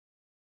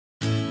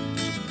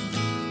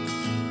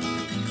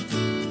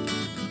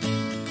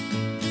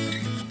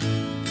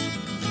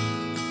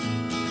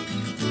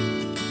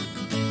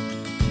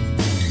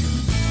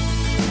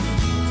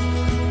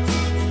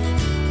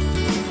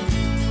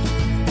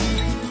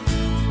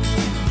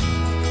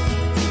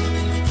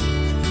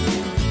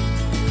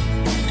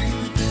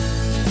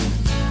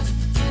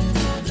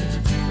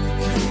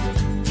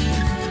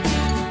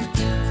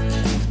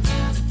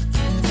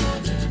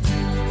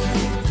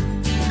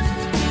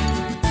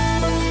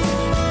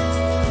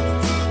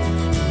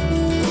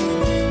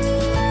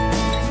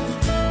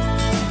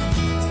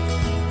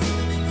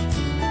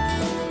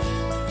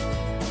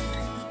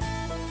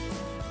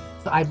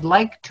I'd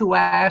like to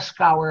ask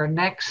our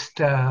next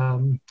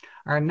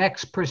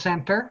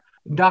presenter,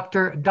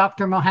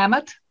 Dr.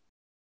 Mohammed.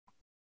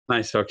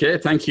 Nice. Okay.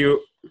 Thank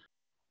you.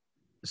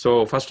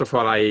 So first of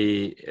all,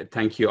 I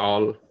thank you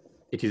all.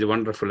 It is a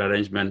wonderful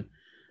arrangement.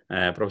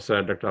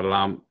 Professor Dr.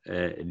 Alam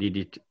did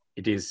it.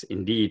 It is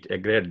indeed a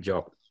great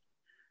job.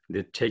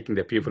 They're taking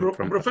the people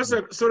from.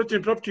 Professor, sorry to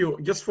interrupt you.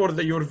 Just for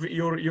your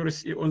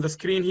on the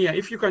screen here,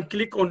 if you can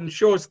click on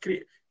show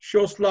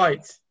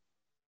slides,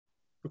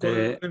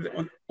 because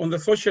on the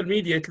social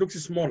media it looks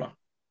smaller.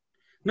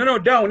 No,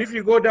 down. If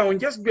you go down,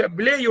 just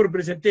play your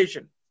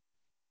presentation.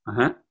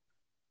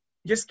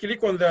 Just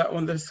click on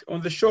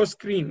the show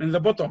screen in the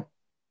bottom.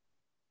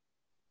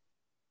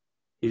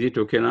 Is it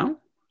okay now?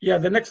 Yeah,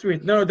 the next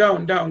one. No,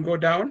 down, go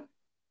down.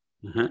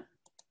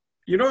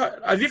 You know,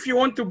 as if you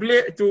want to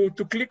play to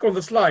click on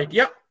the slide.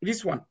 Yeah,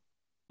 this one.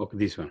 Okay,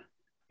 this one.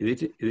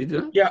 Is it?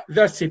 Yeah,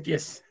 that's it.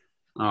 Yes.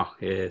 Oh,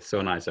 yeah,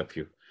 so nice of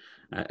you.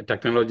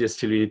 Technology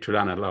still we need to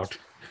learn a lot.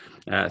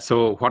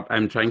 So what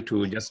I'm trying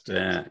to just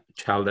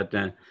tell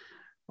that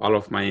all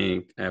of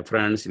my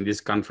friends in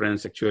this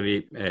conference,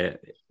 actually,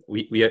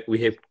 we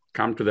have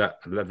come to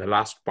the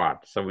last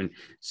part. So in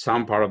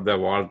some part of the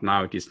world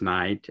now it is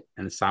night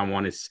and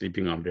someone is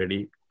sleeping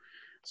already.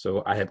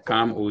 So I have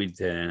come with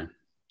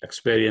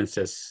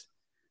experiences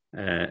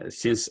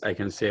since I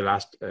can say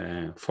last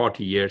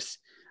 40 years.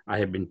 I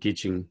have been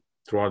teaching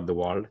throughout the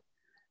world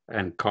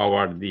and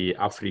covered the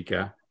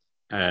Africa,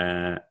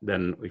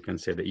 then we can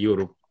say the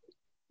Europe,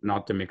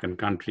 North American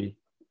country,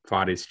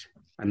 Far East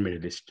and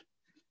Middle East,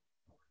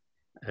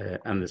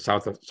 and the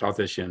South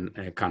Asian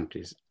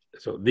countries.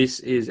 So this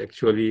is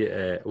actually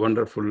a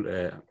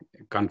wonderful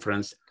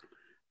conference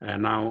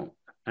now,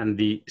 and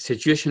the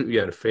situation we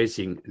are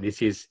facing,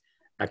 this is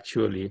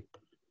actually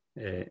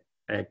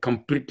a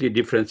completely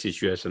different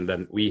situation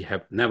than we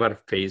have never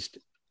faced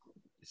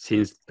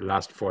since the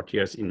last 40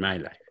 years in my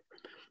life.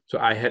 So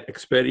I had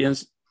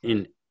experience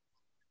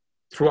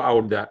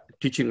throughout the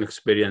teaching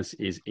experience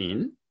is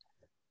in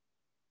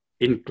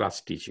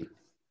class teaching,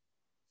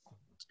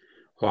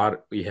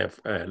 where we have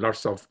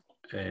lots of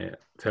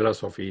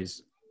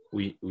philosophies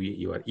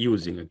you are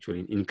using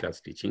actually in class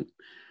teaching.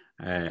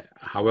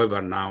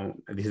 However, now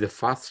this is the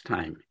first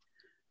time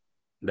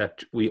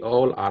that we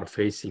all are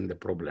facing the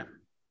problem.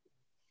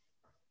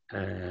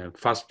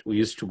 First, we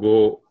used to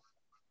go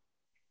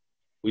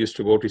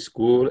to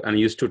school and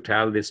used to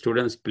tell the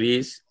students,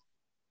 please,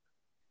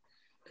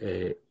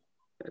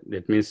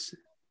 that means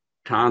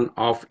turn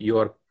off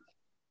your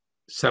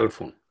cell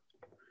phone.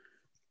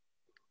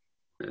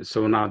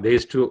 So now they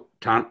used to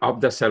turn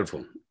off the cell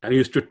phone and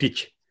used to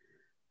teach.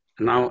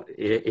 Now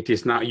it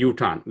is now you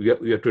turn.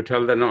 We have to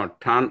tell them, no,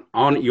 turn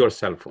on your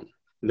cell phone.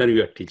 Then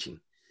we are teaching.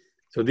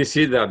 So this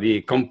is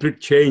the complete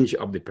change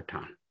of the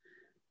pattern.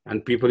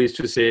 And people used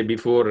to say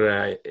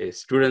before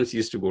students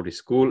used to go to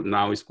school,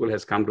 now school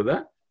has come to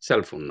the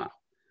cell phone now.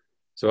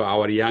 So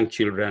our young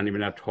children,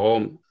 even at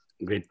home,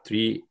 grade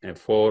 3,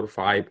 4,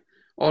 5,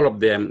 all of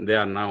them, they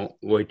are now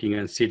waiting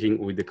and sitting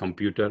with the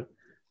computer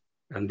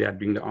and they are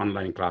doing the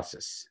online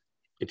classes.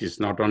 It is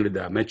not only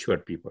the mature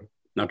people,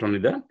 not only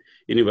the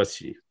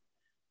university.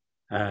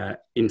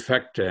 In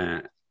fact,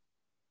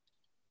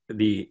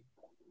 the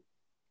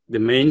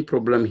main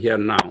problem here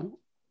now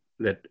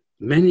that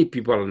many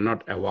people are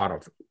not aware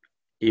of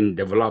in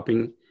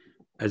developing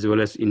as well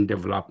as in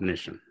developed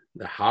nation,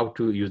 how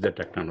to use the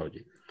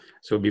technology.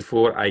 So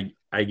before I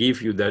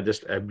give you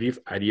just a brief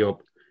idea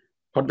of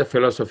what the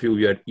philosophy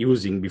we are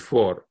using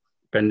before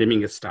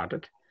pandemic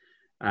started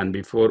and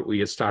before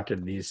we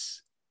started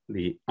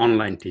the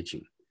online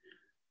teaching.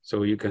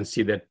 So you can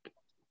see that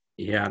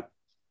here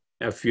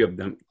a few of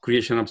them: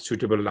 creation of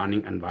suitable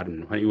learning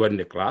environment. When you are in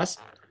the class,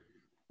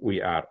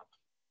 we are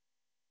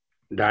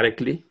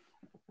directly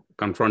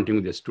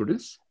confronting the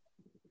students.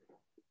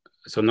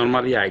 So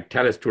normally I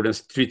tell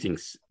students 3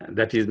 things.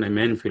 That is my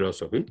main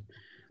philosophy,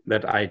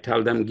 that I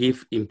tell them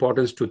give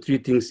importance to 3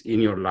 things in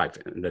your life.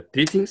 And the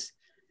 3 things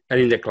are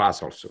in the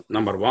class also.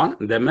 Number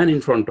 1, the man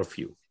in front of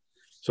you.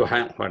 So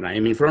when I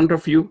am in front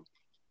of you,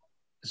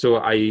 so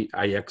I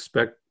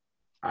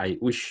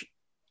wish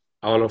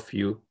all of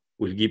you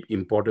will give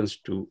importance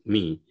to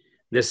me.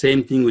 The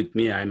same thing with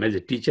me, I am as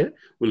a teacher,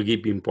 will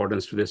give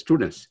importance to the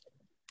students.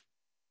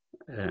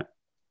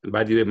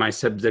 By the way, my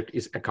subject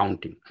is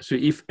accounting. So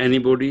if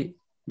anybody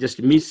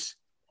just miss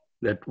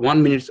that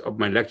 1 minute of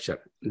my lecture,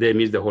 they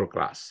miss the whole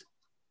class.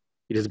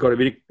 It has got a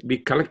very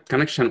big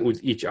connection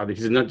with each other. It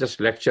is not just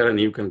lecture and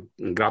you can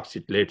grasp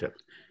it later.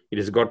 It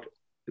has got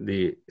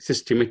the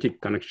systematic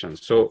connection.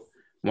 So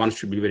one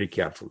should be very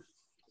careful.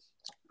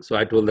 So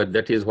I told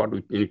that is what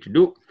we need to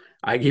do.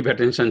 I give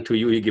attention to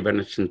you, you give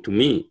attention to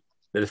me.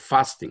 That's the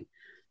first thing.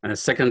 And the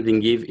second thing,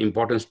 give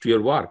importance to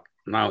your work.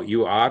 Now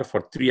you are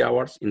for 3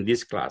 hours in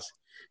this class,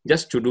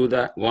 just to do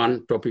the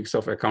 1 topics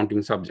of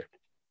accounting subject.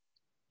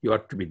 You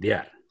have to be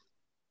there.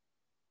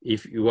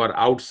 If you are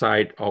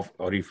outside of,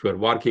 or if you are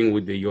working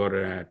with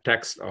your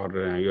text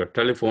or your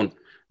telephone,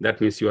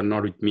 that means you are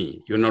not with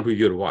me. You're not with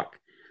your work.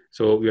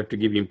 So we have to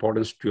give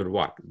importance to your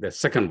work. The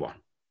second one.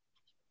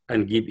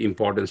 and give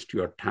importance to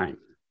your time.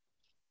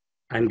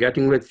 I'm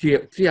getting like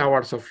three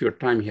hours of your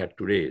time here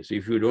today. So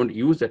if you don't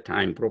use the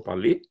time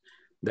properly,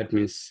 that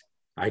means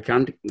I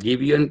can't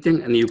give you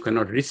anything and you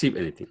cannot receive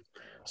anything.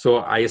 So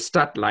I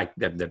start like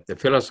that the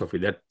philosophy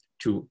that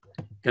to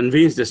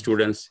convince the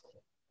students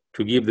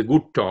to give the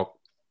good talk,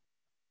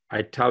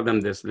 I tell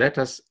them this: let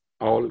us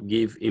all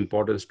give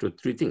importance to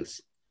three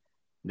things: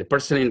 the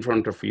person in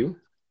front of you,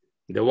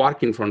 the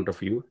work in front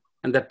of you,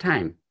 and the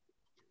time.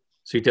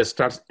 So it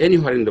starts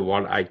anywhere in the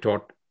world. I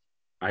taught,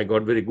 I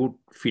got very good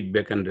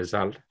feedback and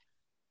result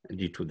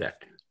due to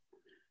that.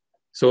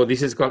 So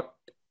this is called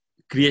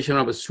creation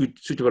of a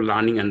suitable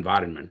learning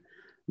environment.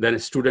 Then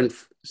student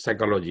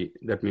psychology,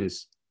 that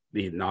means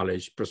the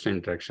knowledge, personal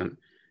interaction.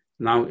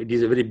 Now it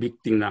is a very big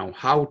thing now,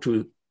 how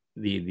to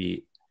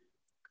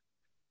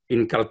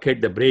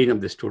inculcate the brain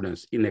of the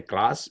students. In a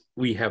class,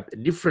 we have a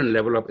different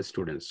level of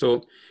students.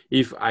 So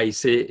if I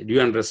say, do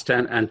you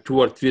understand? And 2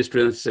 or 3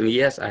 students say,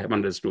 yes, I have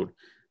understood.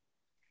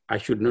 I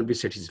should not be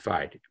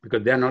satisfied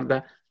because they are not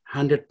the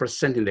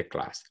 100% in the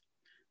class.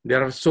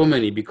 There are so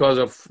many, because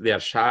of they are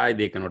shy,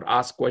 they cannot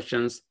ask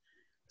questions.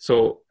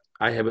 So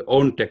I have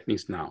own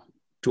techniques now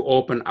to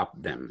open up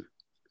them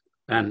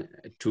and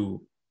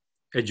to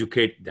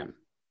educate them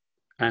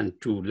and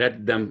to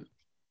let them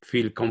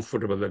feel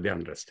comfortable with their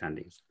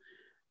understandings.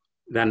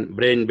 Then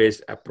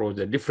brain-based approach,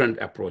 the different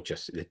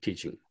approaches, the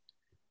teaching,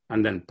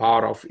 and then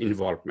power of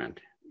involvement,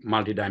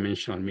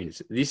 multidimensional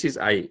means. This is,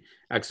 I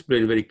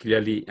explain very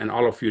clearly, and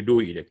all of you do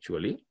it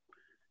actually.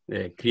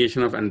 The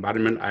creation of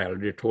environment, I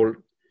already told,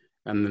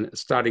 and then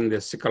starting the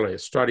psychology,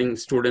 starting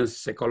students'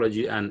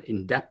 psychology and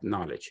in-depth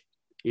knowledge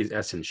is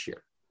essential.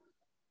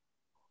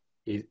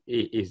 It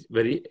is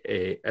very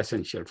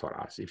essential for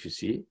us, if you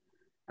see.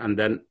 And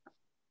then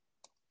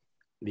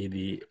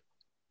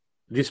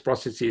this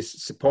process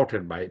is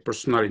supported by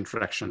personal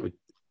interaction with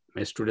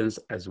my students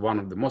as one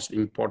of the most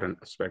important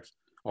aspects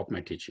of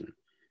my teaching.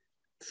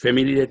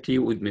 Familiarity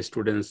with my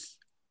students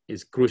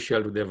is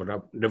crucial to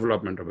the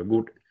development of a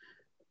good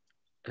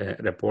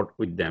rapport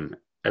with them.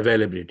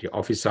 Availability,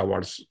 office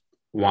hours,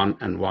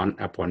 one-on-one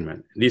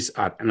appointment. These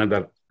are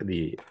another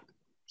the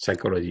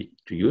psychology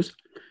to use.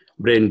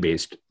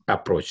 Brain-based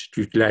approach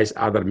to utilize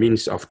other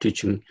means of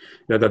teaching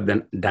rather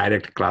than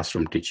direct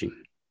classroom teaching.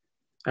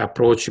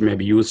 Approach may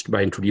be used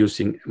by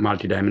introducing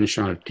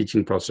multidimensional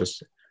teaching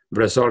process,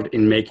 result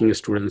in making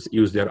students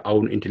use their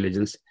own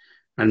intelligence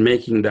and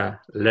making the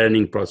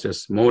learning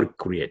process more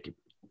creative.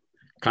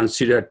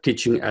 Consider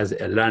teaching as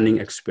a learning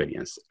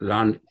experience.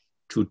 Learn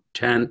to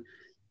turn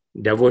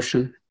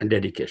devotion and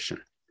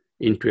dedication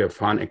into a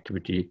fun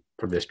activity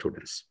for the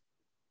students.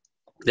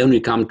 Then we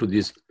come to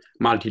this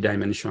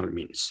multidimensional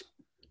means.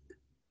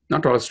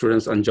 Not all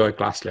students enjoy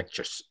class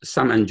lectures.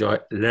 Some enjoy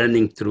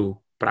learning through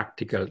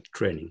practical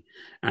training,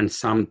 and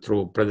some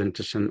through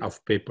presentation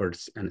of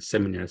papers and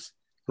seminars,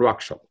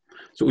 workshop.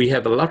 So we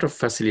have a lot of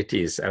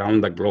facilities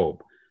around the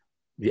globe.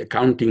 The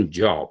accounting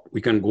job,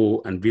 we can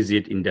go and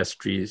visit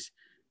industries,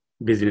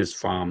 business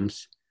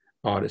firms,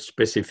 or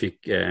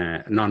specific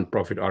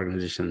non-profit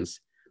organizations.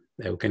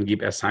 We can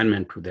give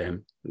assignment to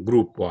them,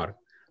 group work.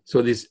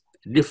 So these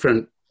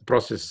different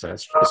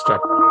processes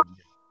start.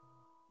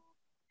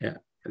 Yeah,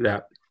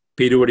 the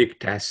periodic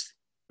tests,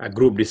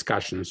 group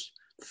discussions,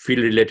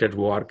 field-related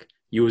work,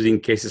 using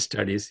case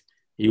studies,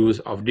 use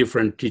of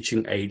different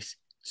teaching aids,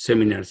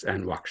 seminars,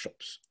 and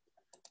workshops.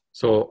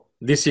 So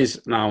this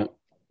is now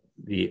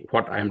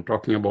what I'm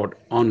talking about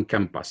on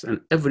campus.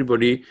 And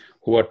everybody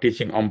who are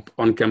teaching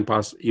on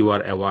campus, you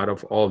are aware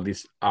of all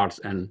these arts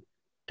and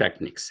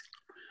techniques.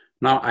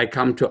 Now I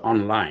come to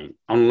online.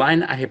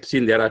 Online, I have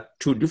seen there are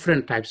 2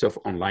 different types of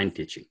online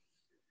teaching.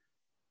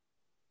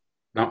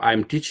 Now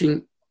I'm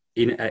teaching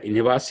in a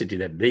university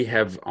that they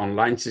have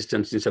online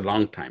systems since a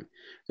long time.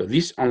 So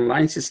this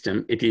online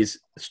system, it is,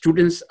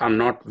 students are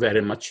not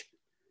very much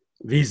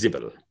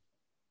visible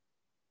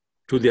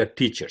to their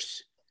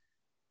teachers.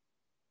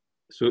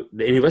 So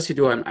the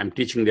university where I'm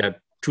teaching, there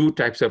are 2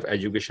 types of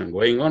education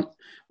going on.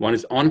 One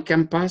is on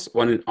campus,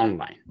 one is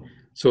online.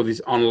 So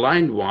this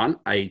online one,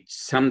 I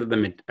send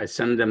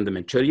them the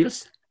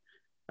materials,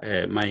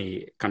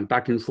 my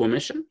contact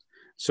information.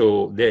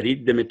 So they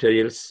read the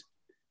materials,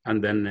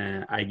 and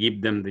then I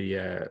give them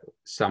the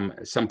some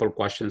sample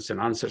questions and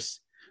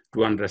answers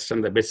to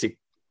understand the basic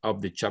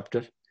of the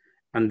chapter.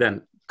 And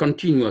then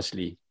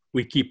continuously,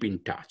 we keep in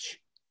touch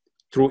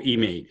through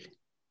email.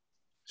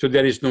 So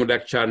there is no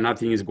lecture,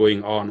 nothing is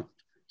going on.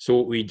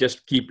 So we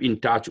just keep in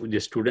touch with the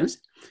students.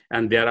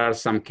 And there are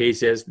some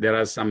cases, there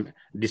are some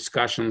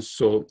discussions.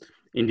 So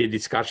in the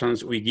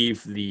discussions, we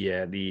give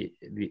them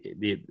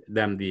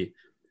the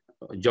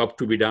job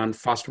to be done.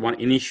 First one,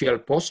 initial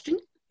posting.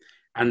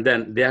 And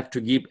then they have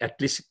to give at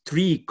least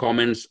 3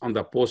 comments on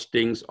the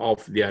postings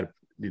of their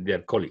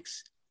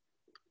colleagues.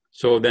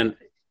 So then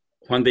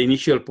when the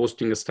initial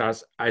posting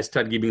starts, I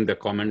start giving the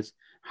comments,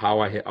 how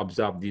I have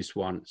observed this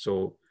one.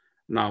 So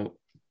now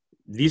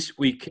this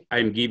week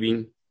I'm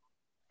giving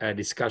a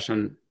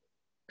discussion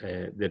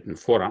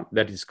forum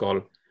that is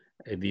called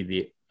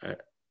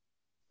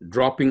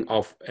dropping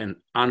of an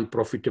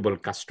unprofitable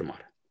customer.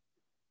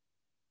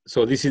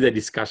 So this is the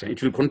discussion.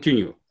 It will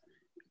continue.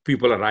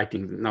 People are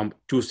writing now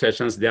 2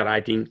 sessions. They are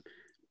writing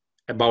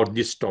about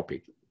this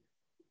topic.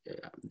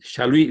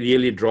 Shall we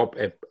really drop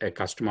a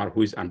customer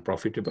who is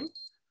unprofitable?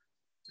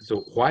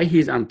 So why he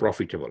is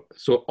unprofitable?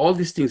 So all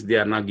these things, they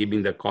are now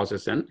giving the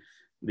causes and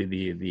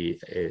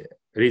the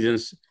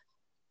reasons.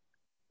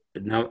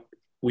 Now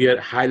we are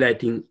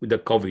highlighting the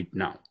COVID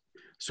now.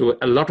 So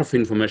a lot of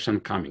information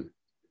coming.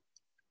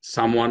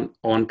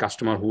 One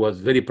customer who was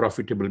very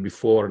profitable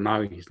before,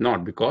 now he's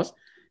not because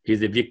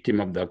he's a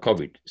victim of the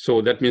COVID.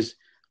 So that means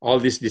all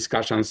these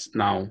discussions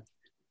now,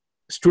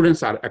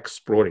 students are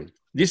exploring.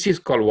 This is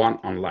called one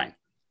online.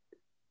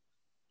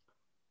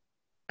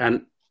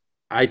 And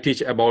I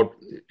teach about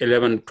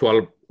 11,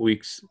 12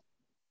 weeks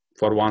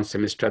for one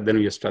semester, then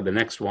we start the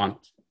next one.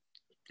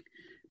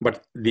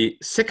 But the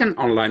second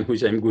online,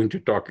 which I'm going to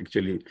talk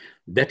actually,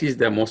 that is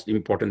the most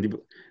important.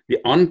 The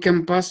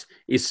on-campus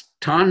is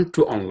turned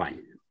to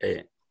online.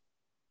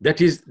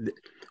 That is,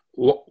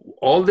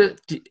 all the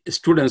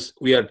students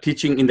we are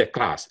teaching in the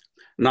class,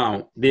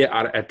 now they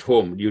are at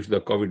home due to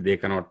the COVID, they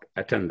cannot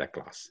attend the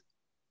class.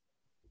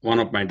 One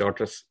of my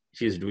daughters,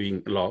 she's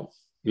doing law,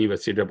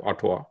 University of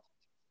Ottawa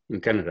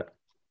in Canada.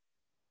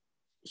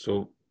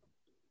 So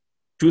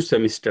 2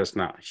 semesters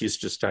now, she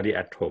used to study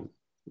at home.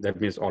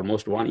 That means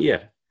almost 1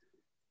 year.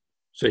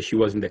 So she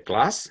was in the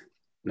class,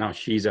 now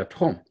she's at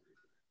home.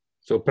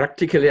 So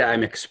practically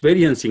I'm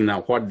experiencing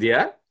now what they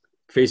are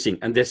facing.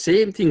 And the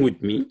same thing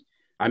with me,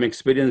 I'm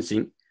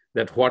experiencing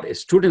that what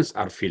students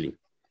are feeling.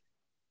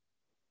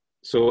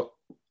 So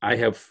I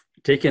have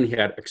taken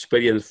here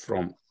experience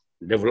from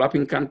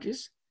developing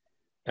countries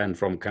and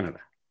from Canada.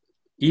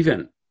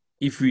 Even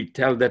if we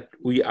tell that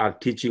we are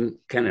teaching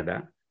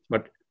Canada,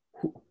 but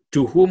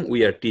to whom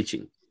we are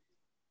teaching?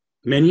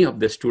 Many of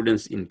the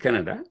students in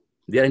Canada,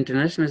 they are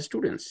international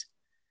students.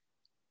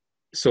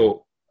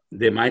 So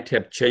they might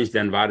have changed the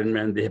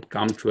environment. They have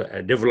come to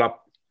a developed,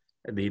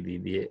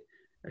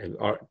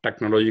 or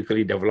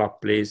technologically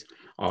developed place,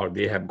 or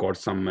they have got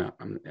some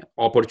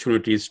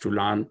opportunities to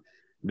learn.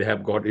 They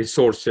have got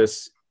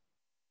resources,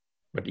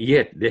 but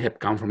yet they have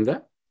come from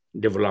the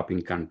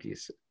developing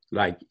countries,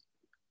 like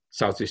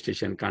Southeast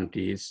Asian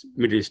countries,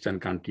 Middle Eastern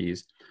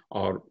countries,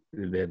 or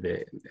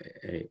the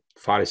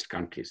forest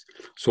countries.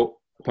 So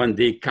when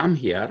they come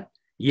here,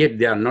 yet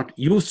they are not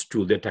used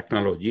to the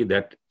technology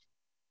that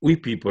we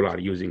people are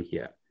using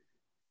here.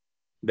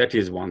 That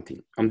is one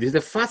thing. And this is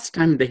the first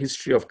time in the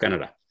history of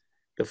Canada.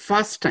 The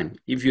first time,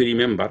 if you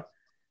remember,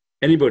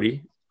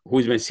 anybody who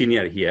is my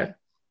senior here,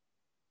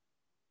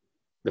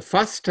 the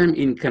first time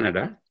in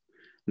Canada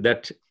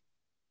that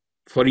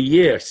for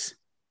years,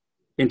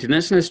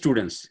 international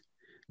students,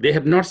 they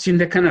have not seen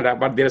the Canada,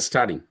 but they're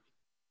studying.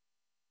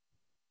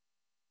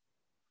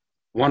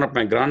 One of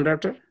my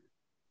granddaughter,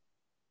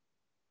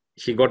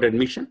 she got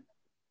admission,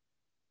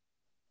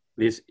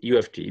 this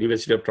UFT,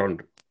 University of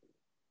Toronto.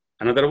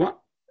 Another one,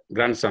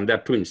 grandson, they're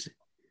twins,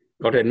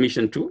 got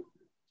admission to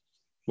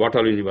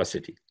Waterloo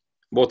University,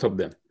 both of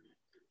them.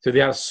 So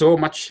they are so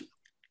much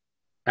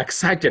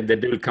excited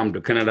that they will come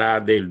to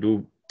Canada, they'll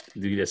do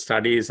the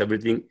studies,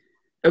 everything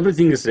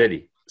is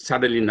ready.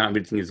 Suddenly now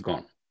everything is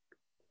gone,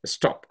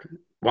 stopped.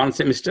 1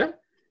 semester,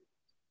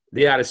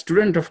 they are a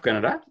student of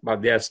Canada,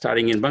 but they are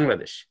studying in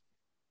Bangladesh.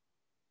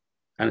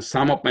 And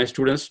some of my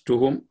students to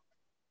whom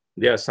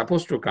they are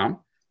supposed to come,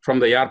 from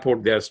the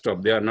airport, they are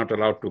stopped. They are not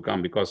allowed to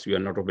come because we are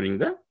not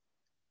opening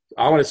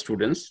our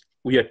students,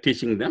 we are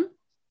teaching them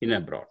in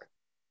abroad.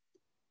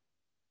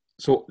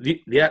 So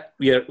we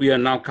are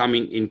now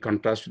coming in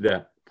contrast to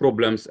the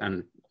problems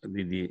and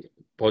the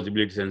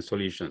possibilities and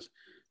solutions.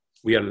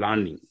 We are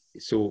learning.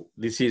 So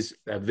this is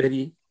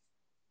the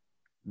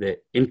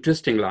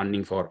interesting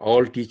learning for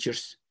all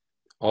teachers,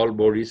 all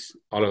bodies,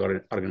 all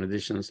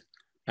organizations,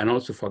 and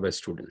also for the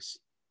students.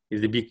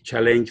 It's a big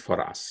challenge for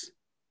us.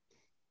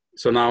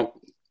 So now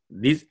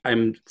this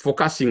I'm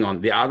focusing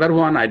on. The other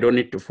one, I don't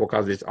need to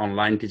focus this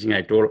online teaching.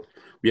 I told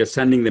we are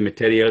sending the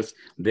materials,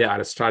 they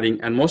are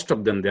studying, and most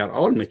of them, they are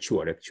all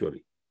mature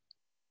actually.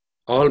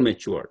 All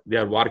mature. They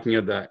are working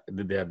at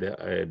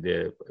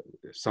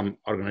some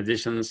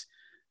organizations,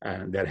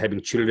 they are having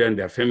children,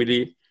 their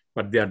family,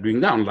 but they are doing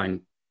the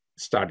online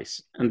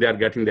studies and they are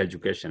getting the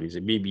education. It's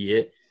a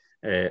BBA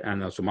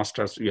and also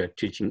masters we are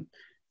teaching.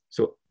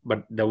 So,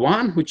 but the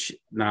one which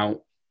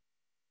now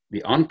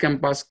the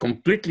on-campus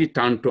completely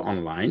turned to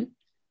online,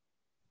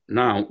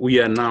 now we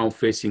are now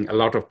facing a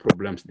lot of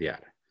problems there.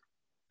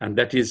 And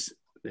that is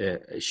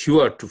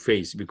sure to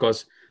face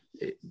because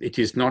it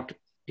is not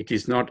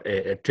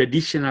a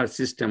traditional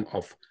system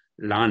of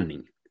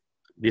learning.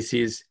 This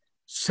is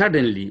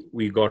suddenly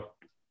we got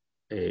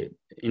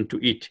into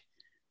it.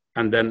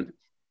 And then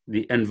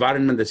the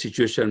environment, the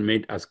situation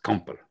made us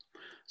compel.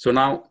 So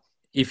now,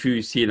 if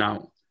you see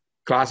now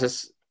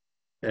classes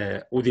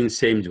within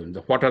same zone,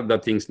 what are the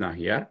things now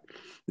here?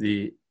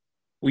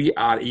 We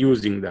are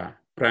using the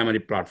primary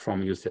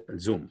platform, use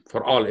Zoom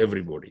for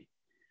everybody.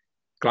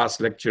 Class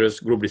lectures,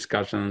 group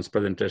discussions,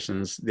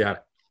 presentations, they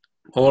are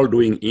all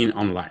doing in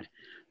online.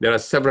 there are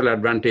several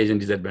advantages and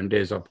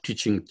disadvantages of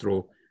teaching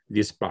through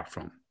this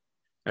platform.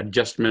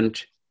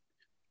 Adjustment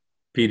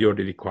period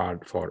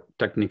required for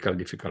technical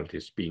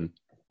difficulties being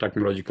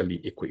technologically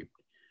equipped.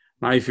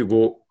 Now, if you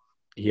go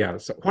here,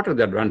 so what are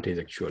the advantages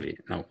actually?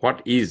 Now,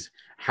 what is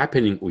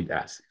happening with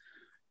us?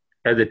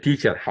 As a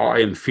teacher, how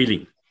I am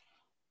feeling.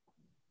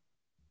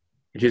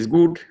 It is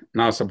good.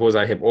 Now, suppose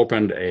I have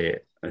opened a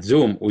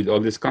Zoom with all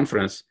this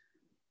conference.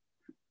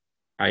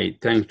 I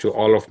thank to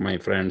all of my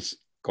friends,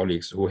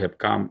 colleagues who have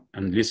come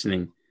and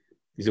listening.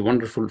 It's a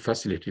wonderful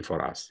facility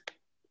for us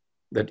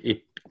that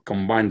it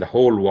combined the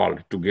whole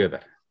world together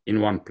in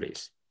one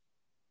place.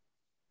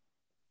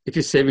 It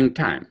is saving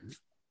time.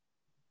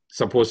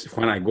 Suppose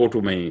when I go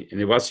to my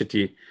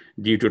university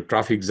due to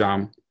traffic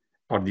jam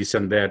or this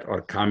and that,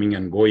 or coming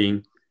and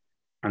going,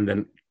 and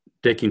then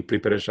taking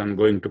preparation,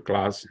 going to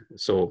class.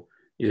 So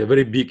it's a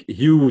very big,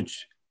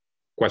 huge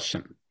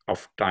question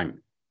of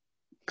time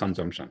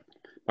consumption.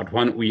 But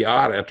when we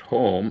are at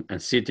home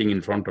and sitting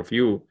in front of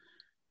you,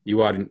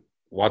 you are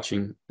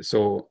watching.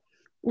 So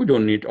we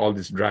don't need all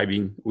this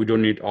driving. We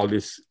don't need all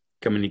this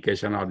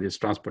communication or this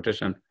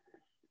transportation.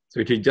 So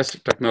it is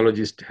just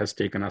technology has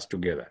taken us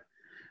together.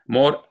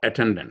 More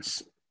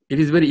attendance. It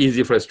is very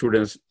easy for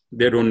students.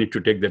 They don't need to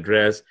take the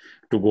dress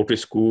to go to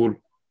school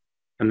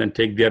and then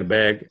take their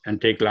bag and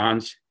take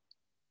lunch.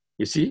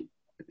 You see,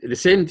 the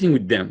same thing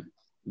with them.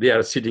 They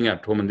are sitting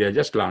at home and they are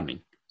just learning.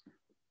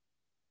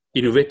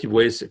 Innovative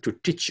ways to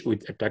teach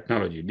with a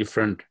technology,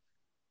 different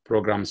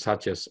programs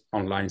such as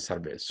online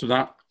surveys. So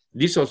now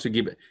this also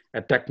gives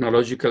a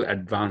technological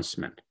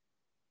advancement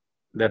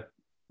that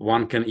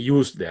one can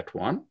use that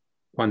one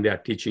when they are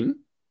teaching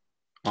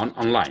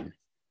online.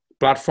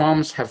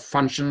 Platforms have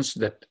functions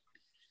that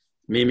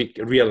mimic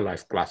real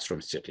life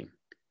classroom setting.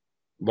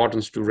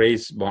 Buttons to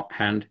raise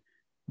hand,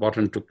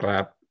 button to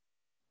clap,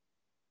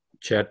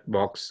 chat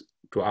box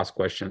to ask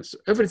questions.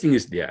 Everything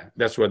is there.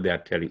 That's what they are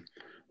telling.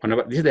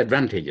 Whenever, these are the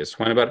advantages.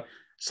 Whenever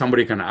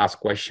somebody can ask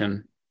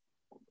question,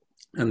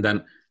 and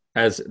then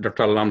as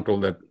Dr. Alam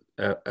told that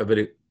a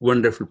very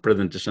wonderful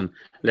presentation,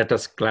 let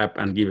us clap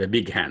and give a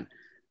big hand.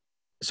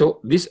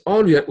 So this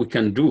all we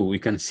can do, we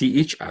can see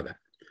each other.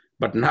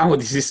 But now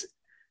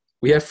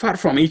we are far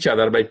from each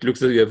other, but it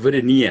looks like we are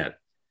very near.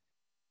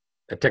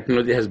 The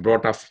technology has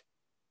brought us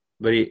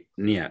very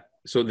near.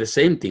 So the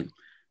same thing,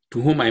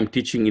 to whom I'm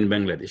teaching in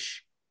Bangladesh,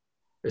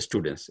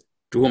 students,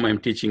 to whom I'm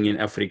teaching in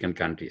African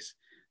countries.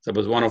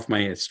 Suppose one of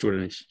my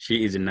students,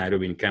 she is in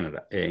Nairobi in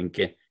Canada, in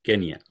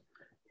Kenya,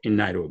 in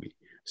Nairobi.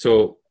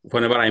 So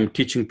whenever I'm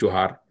teaching to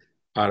her,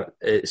 are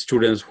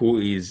students who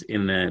is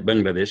in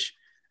Bangladesh,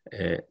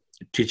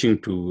 teaching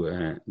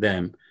to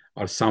them,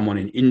 or someone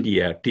in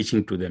India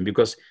teaching to them,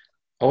 because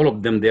all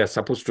of them, they are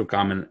supposed to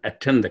come and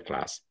attend the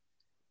class,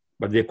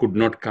 but they could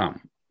not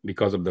come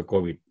because of the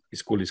COVID.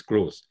 School is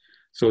closed.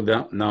 So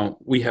now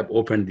we have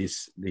opened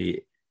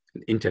the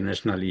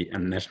internationally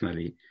and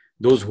nationally.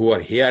 Those who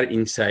are here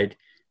inside,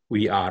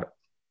 we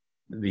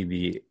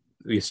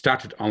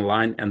started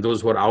online, and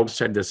those who are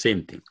outside, the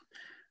same thing.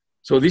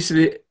 So this is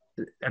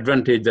the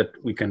advantage that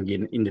we can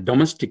gain in the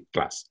domestic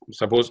class.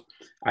 Suppose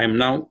I am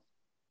now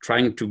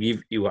trying to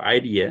give you an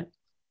idea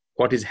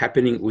what is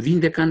happening within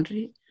the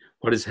country,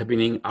 what is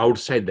happening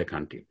outside the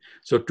country.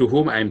 So to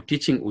whom I am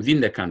teaching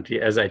within the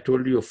country, as I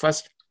told you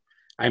first,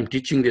 I am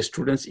teaching the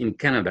students in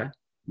Canada,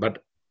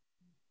 but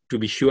to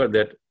be sure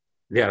that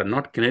they are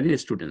not Canadian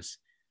students.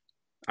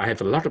 I have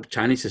a lot of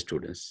Chinese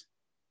students.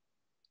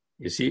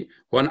 You see,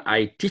 when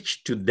I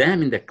teach to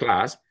them in the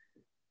class,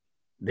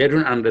 they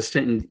don't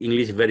understand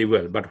English very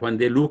well. But when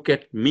they look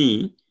at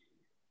me,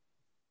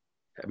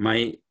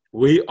 my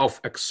way of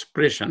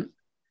expression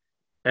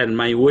and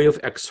my way of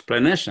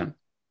explanation,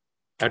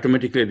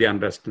 automatically they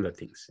understand the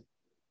things.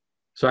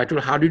 So I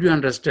told, how did you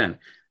understand?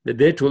 That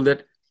they told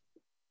that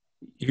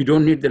you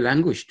don't need the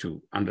language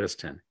to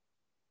understand.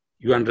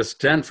 You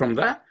understand from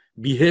the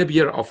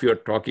behavior of your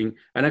talking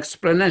and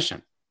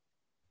explanation.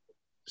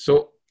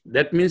 So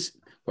that means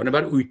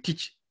whenever we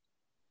teach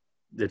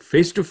that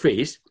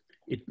face-to-face,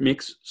 it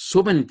makes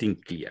so many things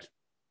clear.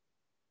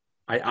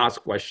 I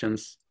ask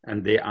questions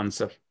and they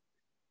answer.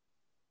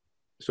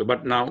 So,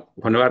 but now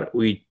whenever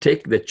we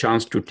take the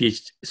chance to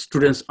teach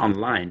students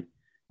online,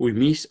 we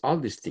miss all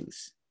these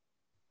things.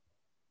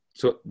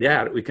 So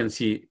there we can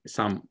see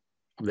some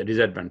of the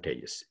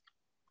disadvantages.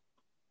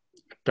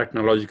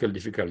 Technological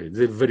difficulties, it's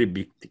a very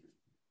big thing,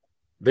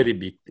 very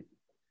big thing.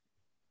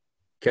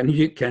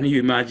 Can you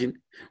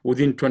imagine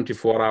within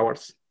 24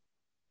 hours,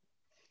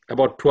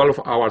 about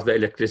 12 hours, the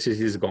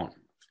electricity is gone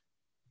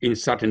in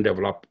certain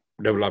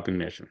developing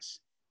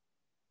nations.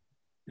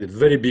 It's a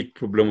very big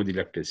problem with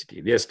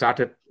electricity. They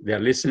are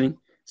listening,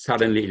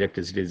 suddenly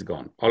electricity is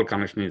gone. All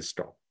connection is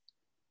stopped.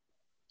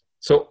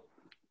 So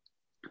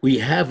we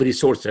have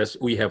resources,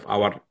 we have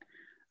our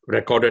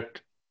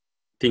recorded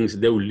things,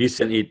 they will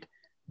listen it,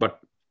 but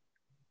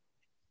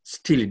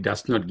still it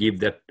does not give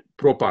that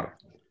proper,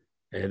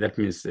 that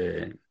means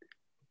the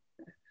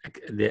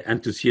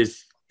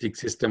enthusiastic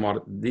system,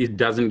 or it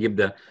doesn't give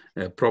the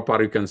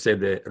proper, you can say,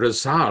 the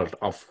result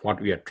of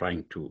what we are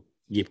trying to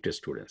give to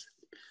students.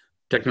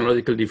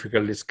 technological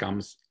difficulties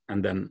comes,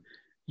 and then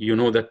you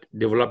know that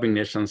developing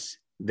nations,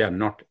 they are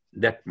not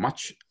that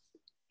much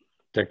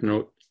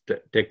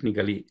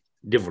technically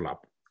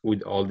developed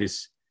with all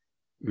this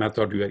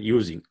method we are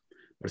using,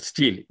 but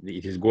still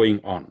it is going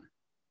on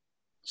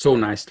so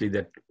nicely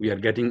that we are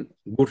getting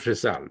good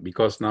result,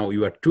 because now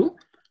you are to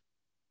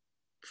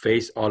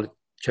face all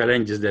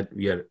challenges that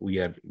we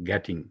are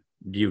getting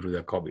due to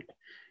the COVID.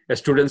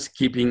 Students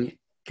keeping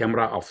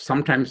camera off.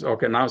 Sometimes,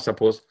 okay, now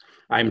suppose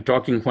I'm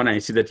talking, when I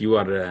see that you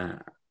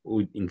are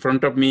in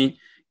front of me,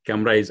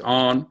 camera is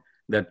on,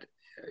 that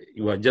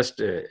you are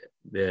just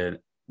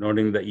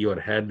nodding your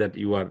head that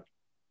you are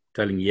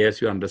telling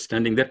yes, you're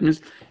understanding. That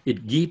means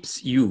it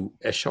gives you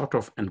a sort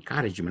of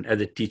encouragement as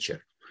a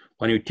teacher.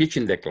 When you teach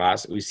in the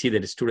class, we see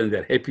that the students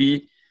are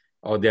happy,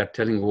 or they are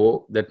telling,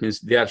 oh, that means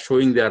they are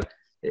showing their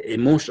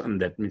emotion,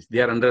 that means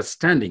they are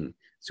understanding.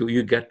 So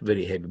you get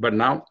very happy. But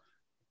now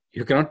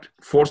you cannot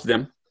force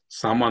them.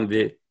 Someone,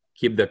 they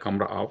keep the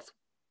camera off,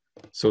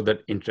 so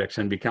that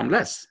interaction become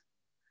less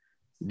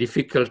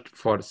difficult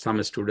for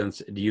some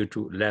students due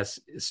to less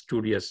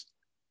studious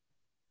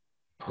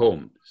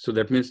home. So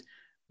that means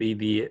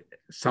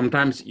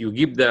sometimes you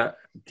give the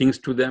things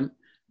to them,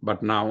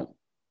 but now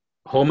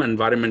home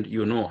environment,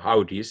 you know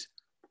how it is.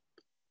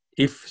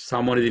 If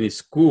someone is in a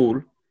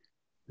school,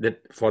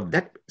 that for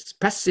that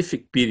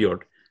specific period,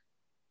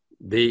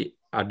 they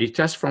are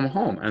detached from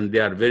home and they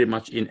are very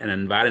much in an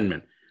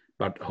environment,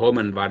 but home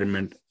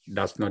environment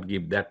does not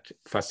give that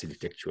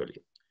facility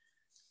actually.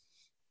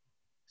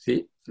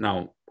 See,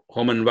 now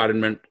home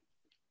environment,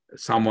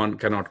 someone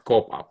cannot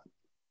cope up,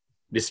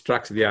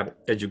 distracts their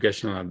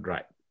educational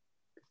drive.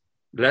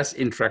 Less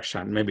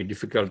interaction, may be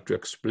difficult to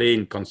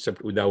explain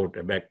concept without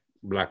a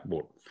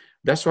blackboard.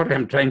 That's what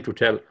I'm trying to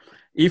tell.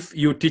 If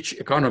you teach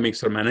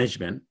economics or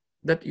management,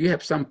 that you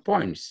have some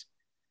points.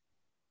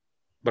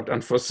 But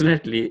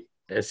unfortunately,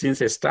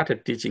 since I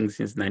started teaching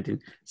since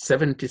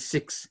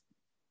 1976,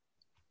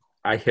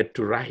 I had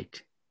to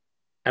write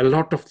a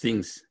lot of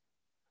things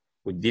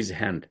with this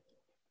hand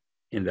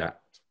in the,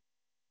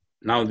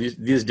 now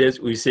these days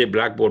we say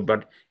blackboard,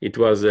 but it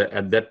was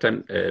at that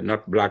time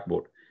not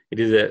blackboard. It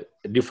is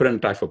a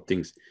different type of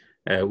things.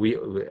 We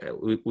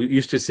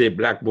used to say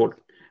blackboard,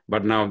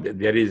 but now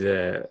there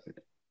is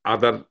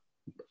other,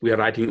 we are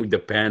writing with the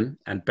pen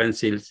and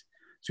pencils.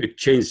 So it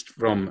changed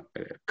from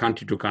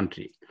country to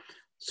country.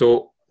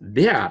 So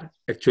there,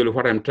 actually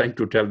what I'm trying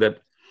to tell, that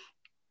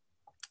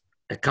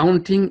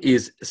accounting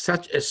is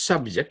such a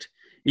subject.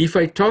 If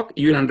I talk,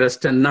 you'll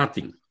understand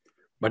nothing.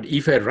 But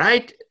if I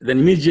write, then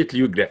immediately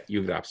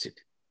you grasp it.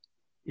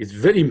 It's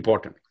very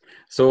important.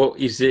 So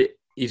if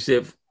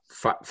say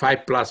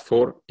 5 plus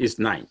 4 is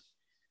 9.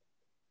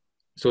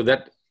 So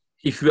that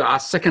if you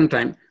ask second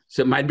time,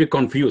 so it might be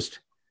confused.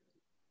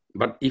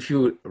 But if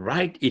you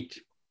write it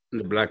in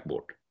the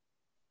blackboard,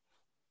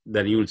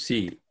 then you will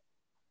see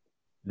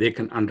they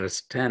can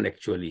understand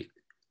actually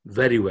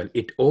very well.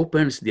 It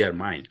opens their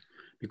mind,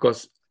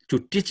 because to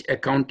teach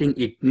accounting,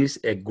 it needs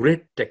a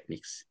great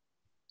techniques.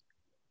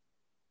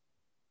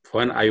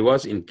 When I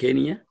was in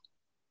Kenya,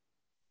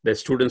 the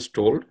students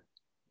told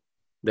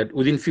that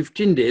within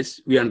 15 days,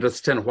 we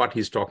understand what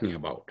he's talking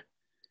about.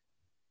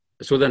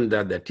 So then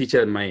the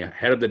teacher, my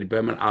head of the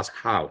department, asked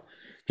how.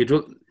 He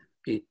told,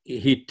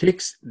 he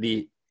takes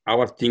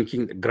our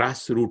thinking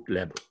grassroots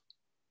level.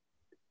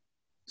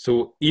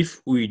 So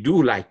if we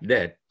do like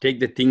that, take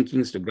the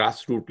thinkings to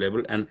grassroots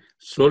level and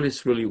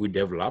slowly we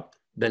develop,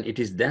 then it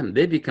is them,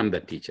 they become the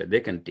teacher, they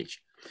can teach.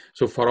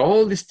 So for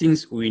all these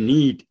things, we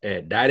need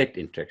a direct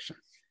interaction.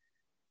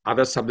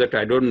 Other subject,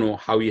 I don't know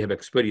how you have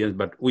experienced,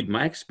 but with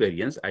my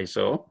experience, I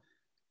saw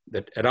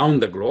that around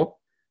the globe,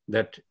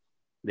 that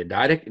the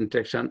direct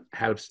interaction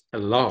helps a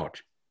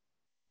lot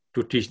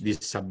to teach this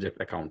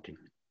subject accounting.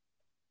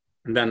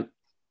 And then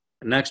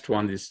next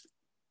one is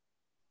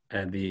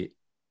the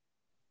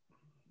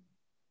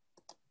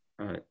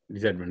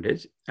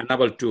disadvantage,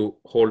 unable to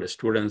hold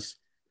students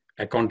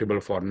accountable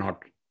for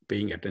not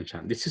paying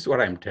attention. This is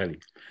what I'm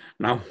telling.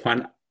 Now,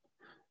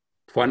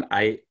 when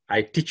I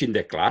teach in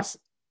the class,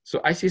 so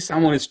I see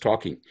someone is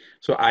talking.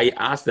 So I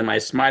ask them, I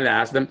smile and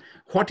ask them,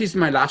 what is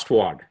my last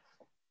word?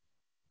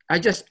 I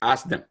just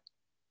ask them.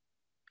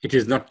 It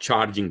is not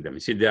charging them.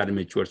 See, they are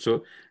mature.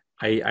 So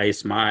I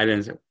smile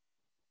and say,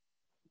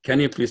 can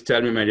you please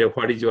tell me, my dear,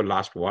 what is your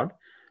last word?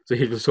 So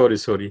he goes,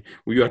 sorry.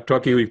 We are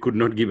talking, we could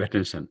not give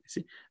attention.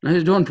 See, now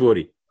don't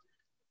worry.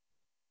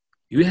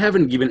 You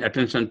haven't given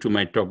attention to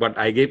my talk, but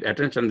I gave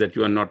attention that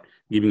you are not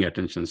giving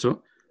attention.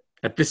 So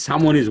at least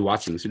someone is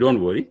watching, so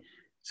don't worry.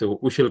 So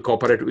we shall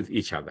cooperate with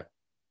each other.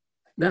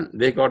 Then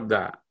they got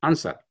the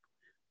answer.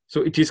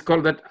 So it is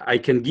called that I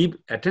can give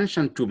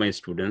attention to my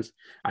students,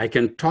 I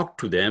can talk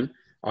to them,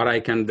 or I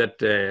can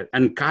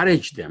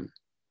encourage them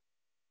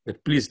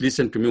that please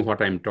listen to me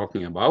what I'm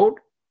talking about.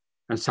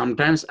 And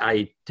sometimes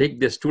I take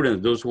the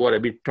students, those who are a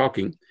bit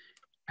talking,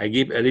 I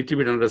give a little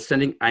bit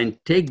understanding and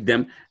take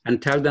them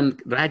and tell them,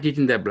 write it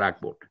in their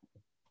blackboard.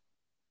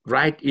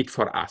 Write it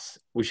for us.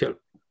 We shall.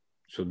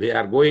 So they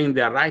are going,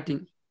 they are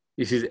writing.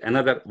 This is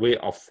another way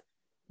of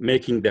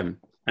making them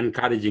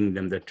encouraging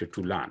them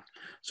to learn.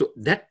 So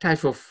that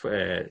type of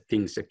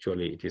things,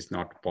 actually, it is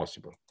not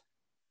possible.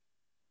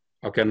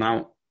 Okay,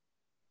 now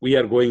we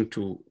are going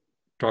to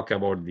talk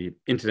about the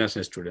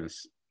international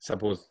students,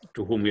 suppose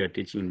to whom we are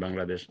teaching in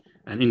Bangladesh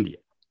and India.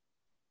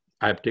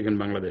 I have taken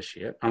Bangladesh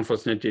here.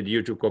 Unfortunately,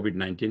 due to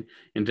COVID-19,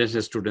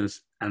 international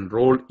students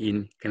enrolled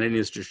in Canadian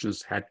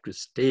institutions had to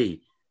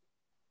stay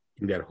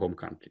in their home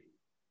country.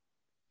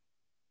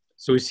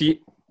 So you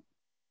see,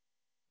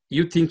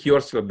 you think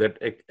yourself that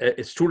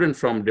a student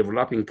from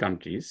developing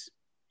countries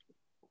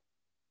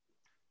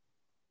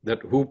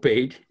that who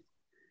paid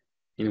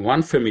in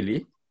one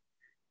family,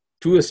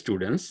 2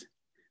 students,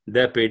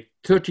 they paid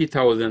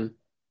 30,000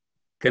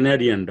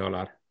 Canadian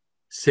dollar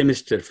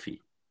semester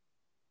fee,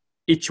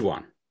 each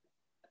one.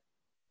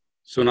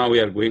 So now we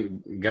are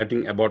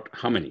getting about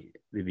how many?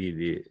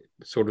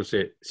 So to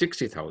say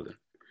 60,000.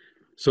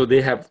 So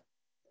they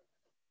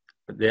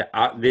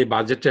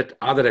budgeted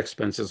other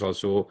expenses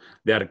also.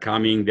 They are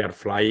coming, they are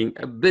flying,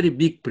 a very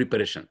big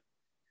preparation.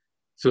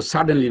 So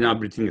suddenly now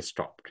everything is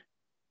stopped.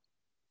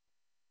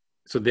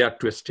 So they have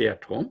to stay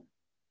at home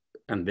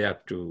and they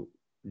have to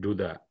do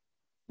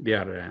they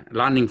are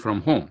learning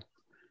from home.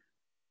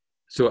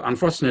 So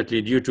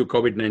unfortunately, due to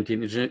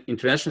COVID-19,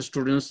 international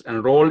students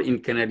enrolled in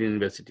Canadian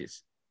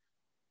universities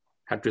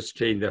had to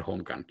stay in their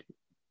home country.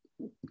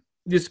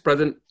 This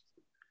present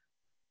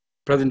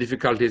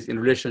difficulties in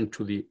relation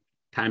to the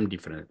time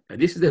difference.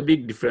 This is a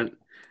big difference.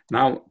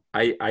 Now,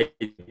 I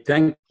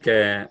thank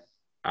the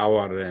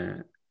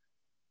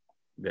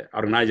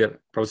organizer,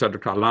 Professor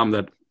Dr. Alam,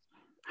 that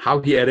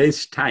how he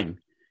arranged time.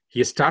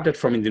 He started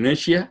from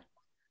Indonesia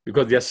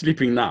because they are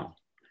sleeping now,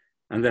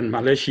 and then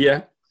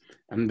Malaysia,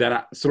 and then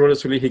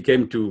slowly he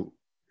came to,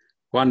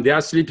 when they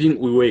are sleeping,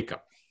 we wake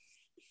up.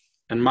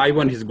 And my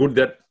one is good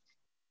that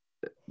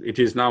it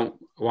is now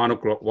 1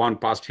 o'clock, 1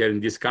 past here in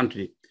this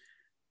country.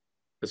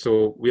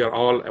 So we are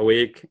all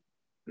awake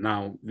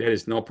now. There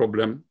is no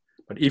problem.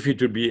 But if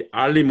it would be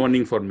early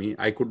morning for me,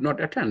 I could not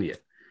attend here.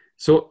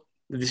 So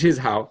this is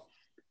how,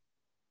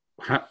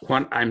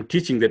 when I'm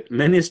teaching, that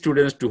many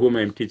students to whom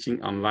I'm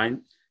teaching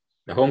online,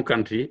 the home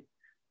country,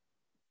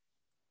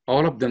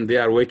 all of them, they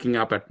are waking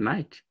up at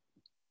night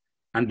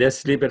and they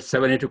sleep at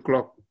 7, 8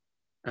 o'clock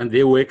and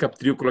they wake up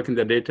 3 o'clock in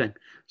the daytime.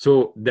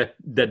 So that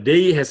the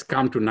day has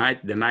come to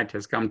night, the night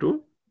has come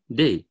to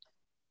day.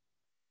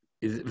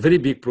 It's a very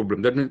big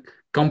problem. That means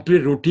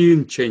complete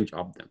routine change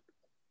of them.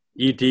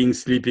 Eating,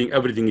 sleeping,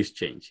 everything is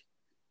changed.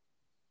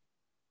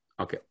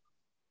 Okay.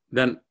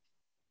 Then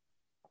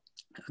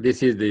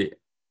this is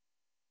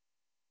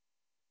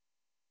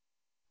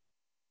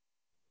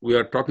we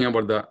are talking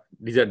about the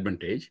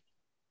disadvantage.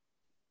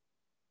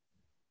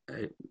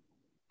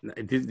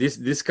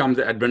 This comes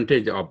the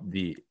advantage of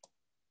the,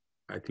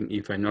 I think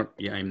if I'm not,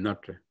 yeah, I'm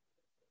not,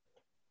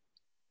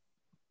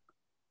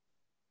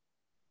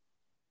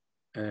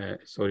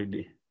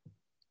 sorry.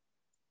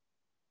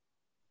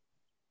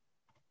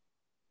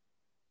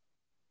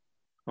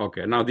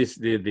 Okay, now this,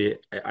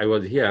 I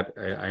was here,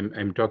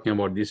 I'm talking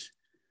about this.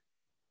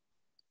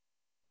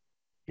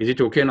 Is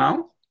it okay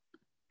now?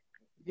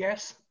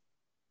 Yes.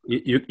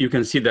 You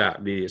can see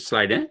the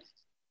slide,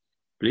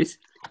 please?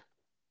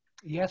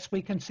 Yes,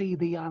 we can see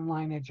the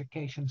online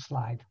education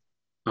slide.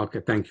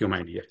 Okay, thank you,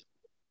 my dear.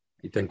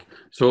 Thank you.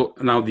 So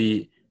now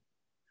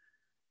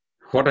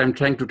what I'm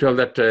trying to tell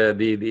that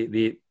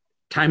the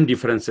time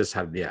differences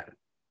are there.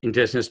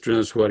 International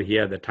students who are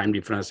here, the time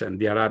difference, and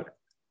there are,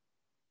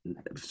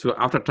 so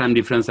after time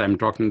difference, I'm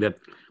talking that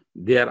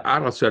there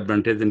are also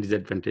advantages and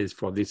disadvantages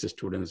for these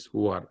students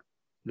who are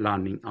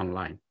learning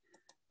online.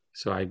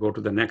 So I go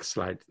to the next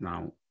slide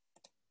now.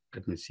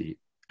 Let me see,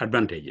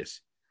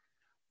 advantages.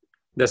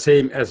 The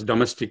same as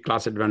domestic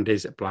class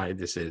advantage apply.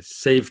 This is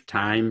save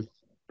time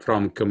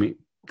from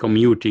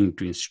commuting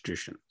to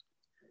institution.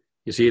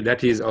 You see,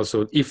 that is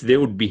also, if they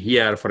would be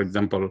here, for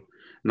example,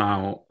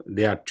 now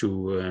they are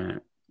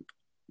to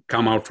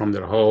come out from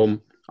their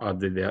home or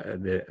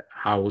the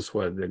house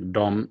or the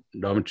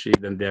dormitory,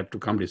 then they have to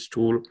come to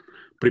school,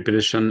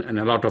 preparation, and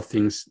a lot of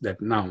things that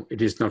now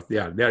it is not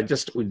there. They are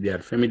just with their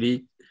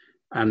family.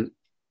 And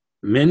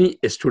many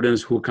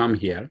students who come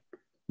here,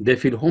 they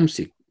feel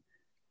homesick.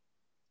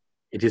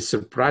 It is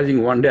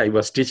surprising. One day I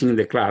was teaching in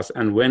the class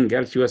and one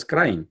girl, she was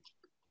crying.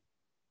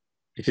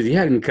 It is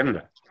here in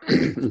Canada,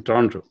 in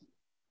Toronto.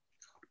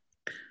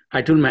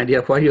 I told my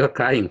dear, why you are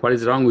crying? What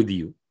is wrong with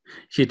you?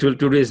 She told,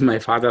 today is my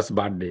father's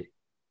birthday.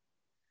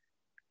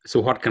 So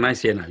what can I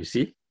say now, you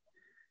see?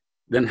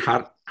 Then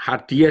her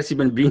tears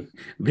even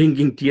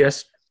bringing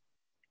tears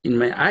in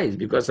my eyes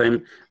because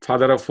I'm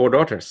father of 4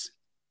 daughters.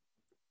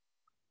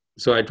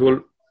 So I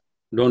told,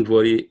 don't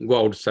worry,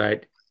 go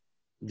outside,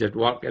 just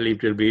walk a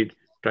little bit,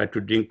 try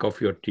to drink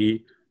coffee or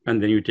tea,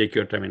 and then you take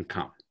your time and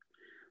come.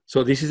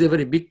 So this is a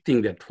very big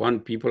thing that when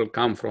people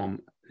come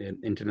from,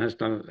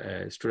 international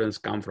students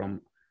come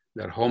from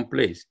their home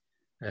place,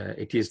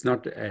 it is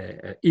not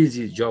an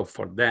easy job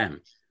for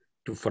them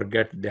to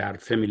forget their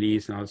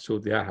families, and also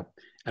they have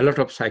a lot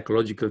of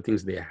psychological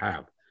things they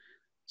have.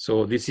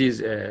 So this is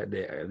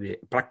the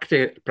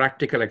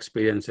practical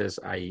experiences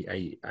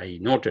I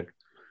noted.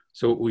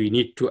 So we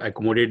need to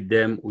accommodate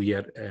them. We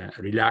are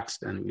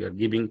relaxed and we are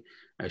giving,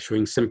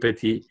 showing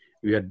sympathy.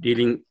 We are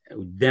dealing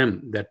with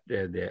them that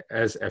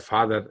as a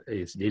father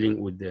is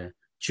dealing with the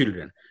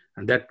children.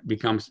 And that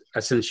becomes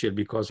essential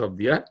because of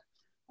the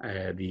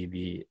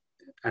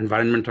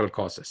environmental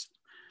causes.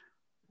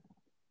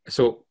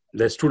 So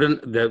the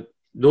student,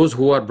 those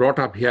who are brought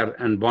up here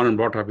and born and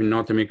brought up in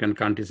North American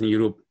countries in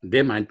Europe,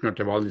 they might not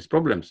have all these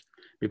problems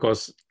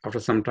because after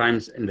some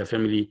times in the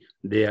family,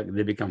 they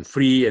become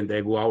free and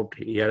they go out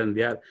here and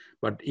there.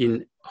 But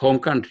in home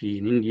country,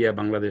 in India,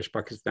 Bangladesh,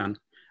 Pakistan,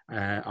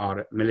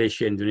 or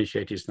Malaysia,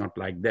 Indonesia, it is not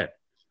like that.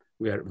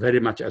 We are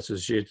very much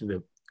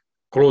associated,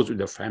 close with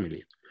the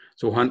family.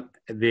 So when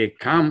they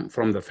come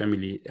from the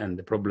family and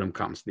the problem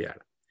comes there,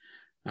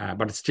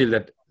 but still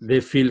that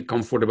they feel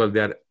comfortable,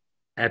 they're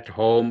at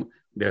home,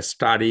 they're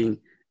studying,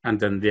 and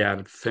then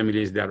their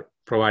families, they're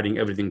providing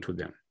everything to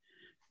them.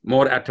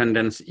 More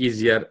attendance,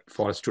 easier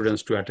for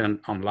students to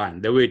attend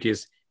online, the way it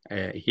is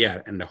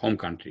here in the home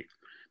country.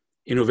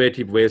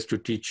 Innovative ways to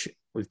teach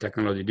with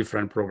technology,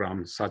 different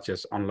programs such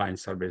as online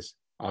service,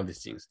 all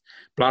these things.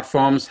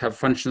 Platforms have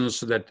functions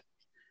so that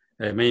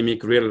may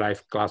make real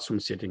life classroom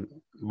setting,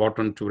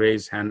 button to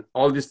raise hand,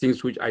 all these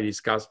things which I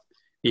discussed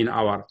in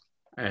our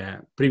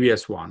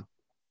previous one,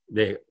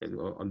 the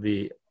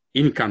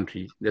in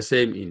country, the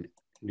same in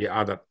the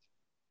other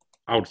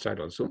outside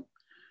also.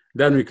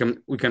 Then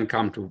we can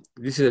come to,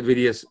 this is a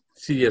very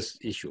serious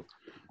issue.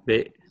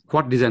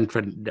 What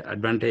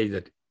disadvantage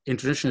that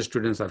international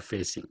students are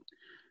facing?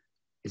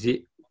 You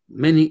see,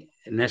 many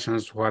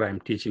nations where I'm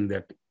teaching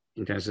that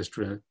international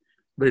students,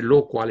 very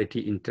low quality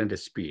internet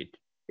speed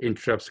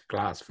interrupts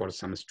class for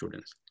some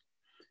students.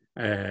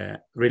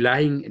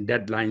 Relying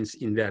deadlines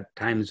in their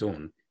time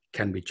zone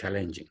can be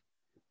challenging.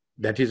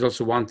 That is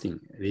also one thing.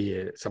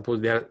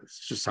 Suppose they are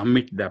to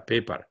submit the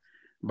paper,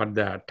 but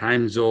the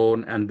time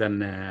zone and then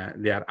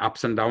they are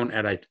ups and down.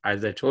 And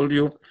as I told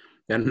you,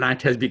 then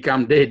night has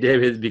become day,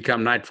 day has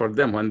become night for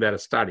them when they are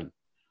studying.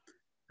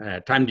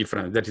 Time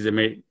difference, that is a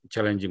very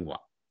challenging one.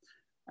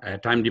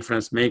 Time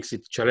difference makes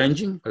it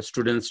challenging for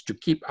students to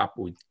keep up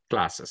with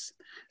classes.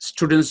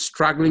 Students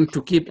struggling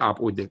to keep up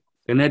with the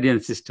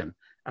Canadian system,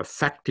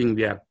 affecting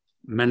their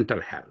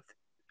mental health,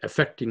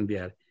 affecting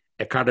their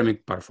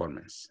academic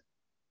performance.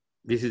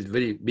 This is a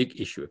very big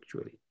issue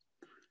actually.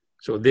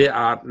 So they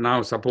are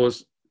now,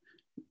 suppose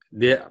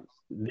they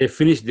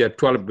finish their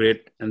 12th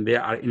grade and they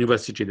are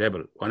university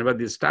level. Whenever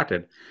they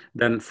started,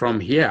 then from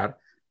here,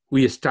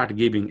 we start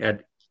giving,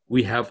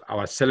 we have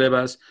our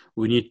syllabus,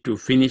 we need to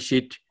finish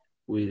it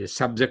with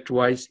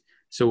subject-wise.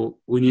 So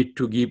we need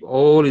to give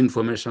all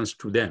informations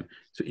to them.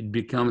 So it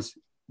becomes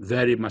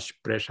very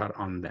much pressure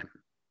on them,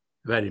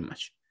 very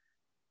much.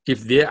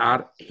 If they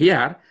are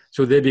here,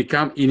 so they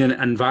become in an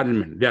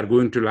environment. They are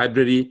going to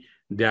library,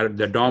 they are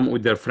the dorm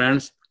with their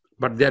friends,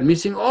 but they are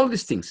missing all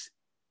these things.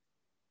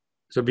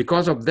 So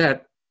because of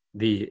that,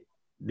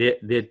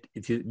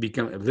 it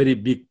become a very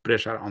big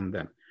pressure on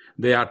them.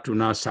 They are to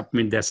now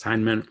submit the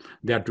assignment,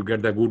 they are to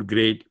get the good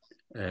grade,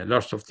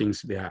 lots of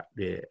things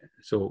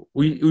so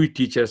we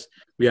teachers,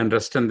 we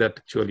understand that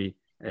actually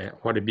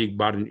what a big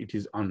burden it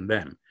is on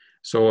them.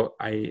 So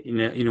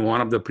in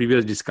one of the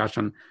previous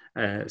discussion,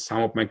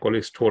 some of my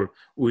colleagues told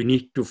we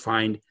need to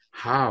find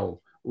how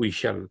we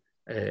shall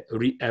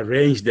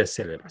rearrange the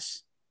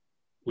syllabus.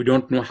 We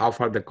don't know how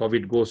far the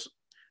COVID goes.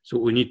 So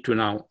we need to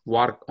now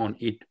work on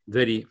it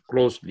very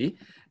closely,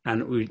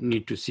 and we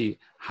need to see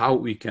how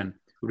we can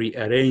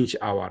rearrange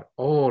our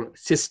whole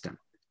system,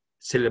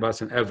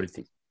 syllabus and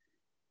everything.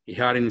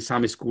 Here in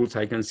some schools,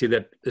 I can see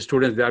that the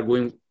students, they are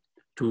going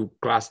to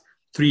class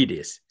 3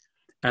 days,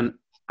 and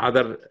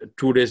other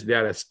 2 days they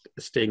are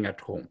staying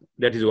at home.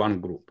 That is one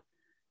group.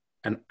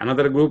 And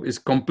another group is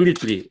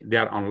completely, they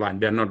are online,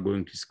 they are not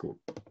going to school.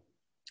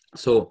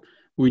 So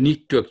we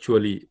need to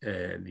actually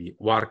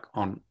work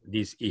on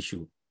this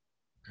issue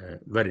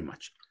very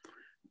much.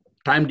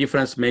 Time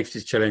difference makes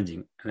it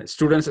challenging.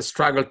 Students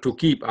struggle to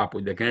keep up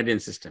with the Canadian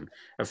system,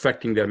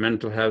 affecting their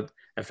mental health,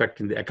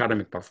 affecting the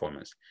academic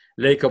performance.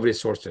 Lack of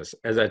resources.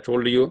 As I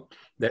told you,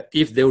 that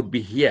if they would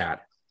be here,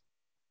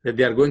 that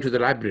they are going to the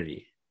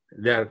library,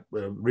 they are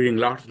reading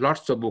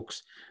lots of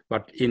books,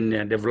 but in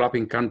a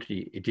developing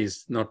country, it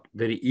is not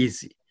very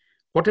easy.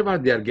 Whatever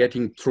they are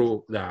getting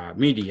through the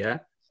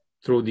media,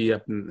 through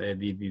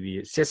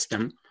the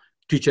system,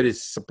 teacher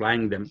is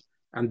supplying them,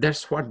 and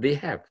that's what they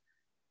have.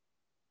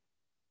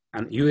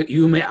 And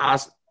you may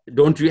ask,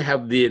 don't you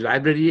have the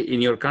library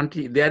in your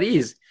country? There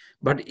is,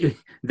 but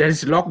there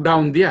is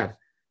lockdown there.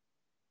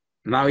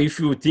 Now, if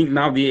you think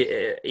now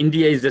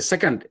India is the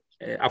second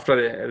after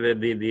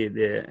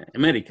the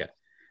America.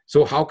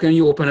 So how can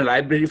you open a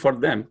library for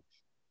them?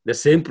 The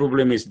same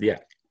problem is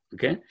there,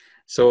 okay?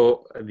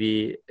 So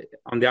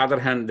on the other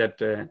hand,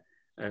 that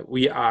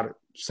we are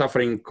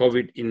suffering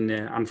COVID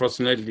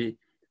unfortunately,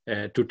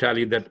 to tell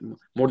you that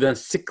more than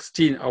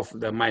 16 of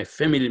my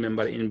family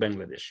members in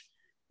Bangladesh,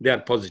 they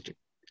are positive.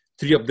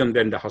 3 of them,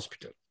 they're in the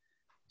hospital.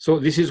 So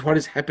this is what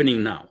is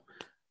happening now.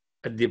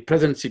 at the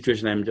present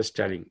situation, I'm just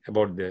telling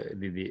about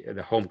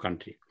the home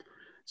country.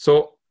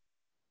 So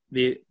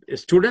the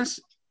students,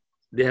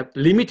 they have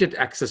limited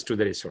access to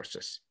the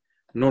resources,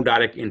 no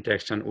direct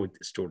interaction with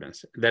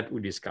students that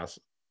we discussed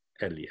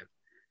earlier.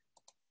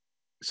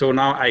 So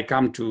now I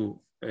come to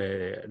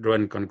draw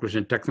a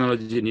conclusion.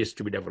 Technology needs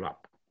to be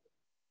developed.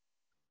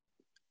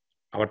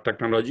 Our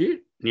technology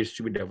needs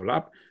to be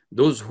developed.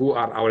 Those who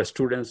are our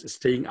students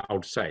staying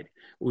outside,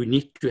 we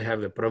need to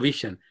have a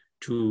provision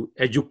to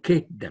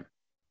educate them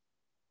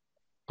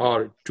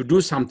or to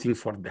do something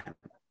for them.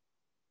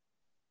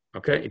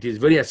 Okay, it is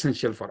very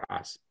essential for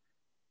us.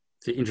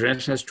 The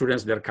international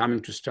students, they're coming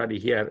to study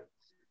here,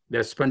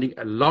 they're spending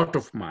a lot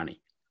of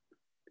money.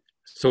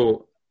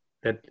 So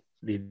that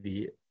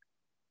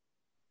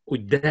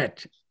with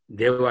that,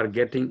 they were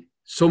getting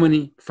so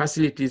many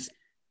facilities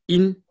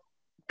in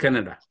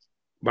Canada,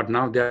 but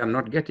now they are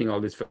not getting all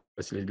these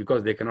facilities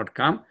because they cannot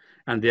come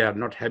and they are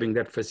not having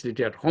that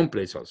facility at home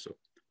place also.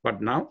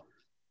 But now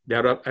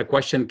a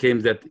question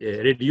came that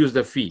reduce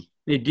the fee.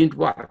 It didn't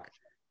work.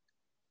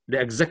 The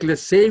exactly the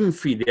same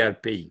fee they are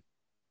paying.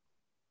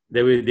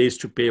 They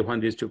used to pay when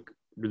they used to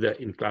do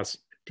the in-class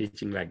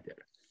teaching like that.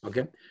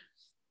 Okay.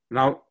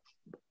 Now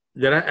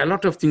there are a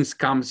lot of things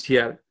comes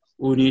here.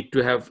 We need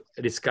to have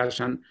a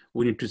discussion.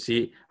 We need to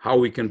see how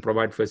we can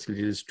provide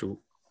facilities to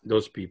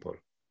those people.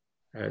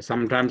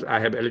 Sometimes I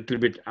have a little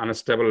bit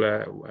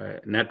unstable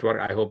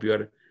network. I hope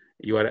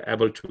you are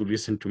able to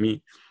listen to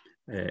me.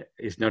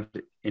 It's not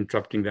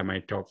interrupting my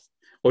talk.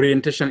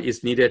 Orientation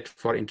is needed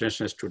for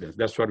international students.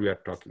 That's what we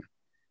are talking.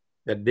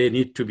 That they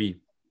need to be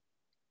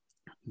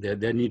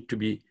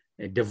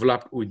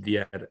developed with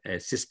their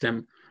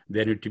system.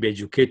 They need to be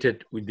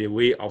educated with the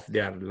way of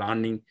their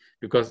learning,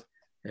 because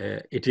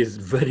it is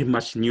very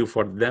much new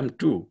for them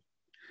too.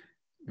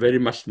 Very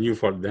much new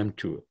for them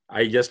too.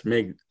 I just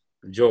make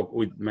a joke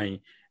with my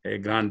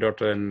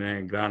granddaughter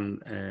and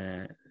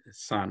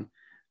grandson.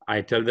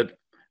 I tell that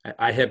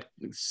I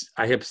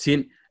have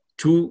seen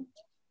two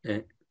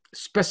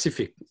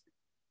specific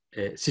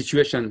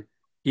situations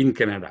in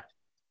Canada.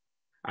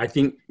 I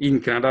think in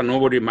Canada,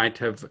 nobody might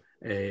have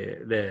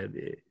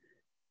the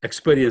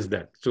experience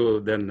that. So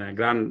then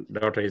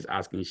granddaughter is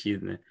asking, she's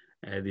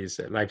this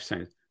life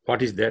science.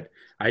 What is that?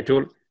 I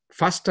told,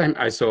 first time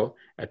I saw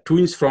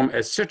twins from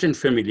a certain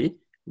family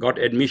got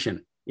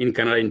admission in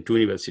Canada in 2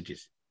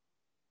 universities.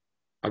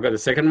 I got the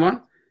second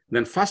one.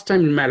 Then first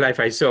time in my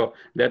life, I saw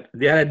that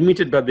they are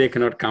admitted, but they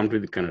cannot come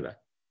to Canada.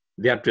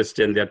 They have to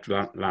stay and they have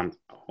to learn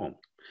home.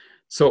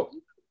 So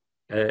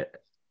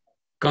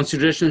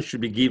consideration should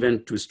be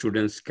given to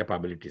students'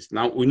 capabilities.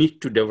 Now we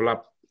need to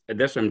develop,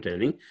 that's what I'm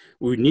telling,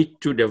 we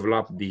need to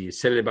develop the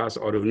syllabus,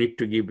 or we need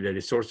to give the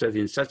resources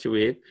in such a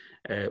way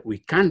we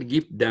can't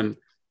give them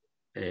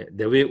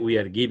the way we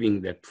are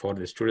giving that for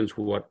the students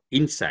who are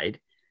inside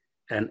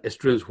and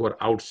students who are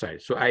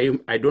outside. So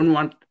I don't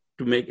want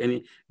to make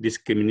any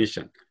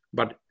discrimination,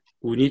 but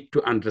we need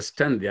to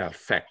understand their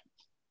fact,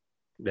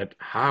 that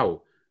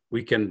how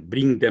we can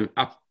bring them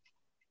up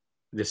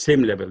the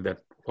same level that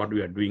what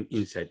we are doing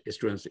inside,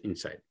 students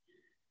inside.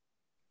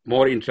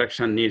 More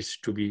interaction needs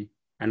to be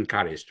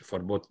encouraged for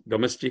both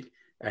domestic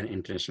and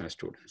international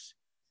students.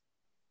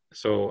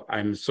 So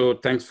I'm so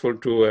thankful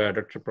to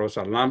Dr.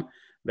 Professor Lam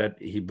that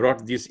he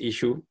brought this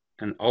issue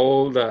and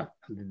all the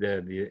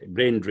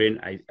brain drain.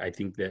 I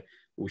think that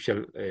we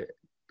shall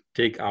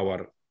take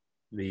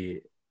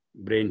the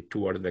brain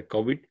toward the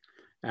COVID,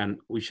 and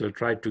we shall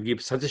try to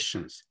give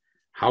suggestions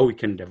how we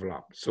can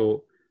develop.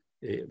 So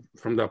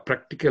from the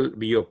practical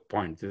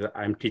viewpoint,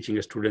 I'm teaching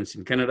students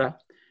in Canada,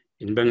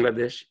 in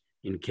Bangladesh,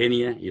 in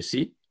Kenya. You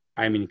see,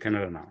 I'm in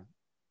Canada now.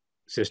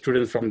 So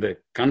students from the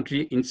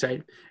country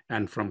inside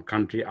and from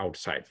country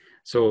outside.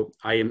 So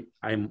I'm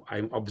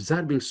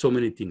observing so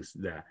many things,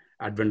 the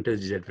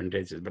advantages,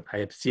 disadvantages, but I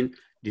have seen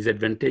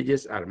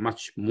disadvantages are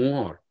much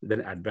more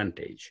than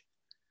advantage.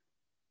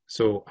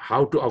 So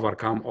how to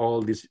overcome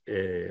all these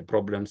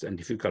problems and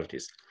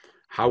difficulties,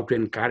 how to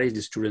encourage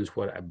the students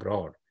who are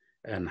abroad,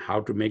 and how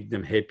to make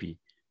them happy.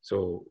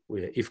 So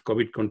if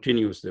COVID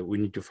continues, we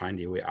need to find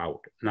a way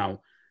out.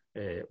 Now,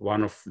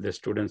 one of the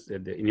students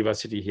at the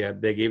university here,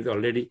 they gave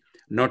already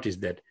notice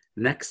that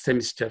next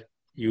semester,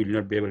 you will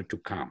not be able to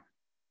come.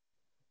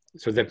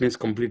 So that means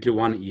completely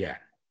 1 year.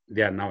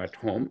 They are now at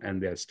home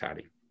and they are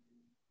studying.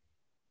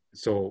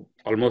 So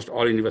almost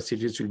all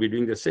universities will be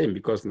doing the same,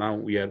 because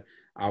now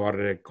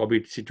our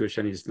COVID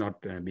situation is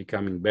not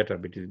becoming better,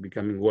 but it is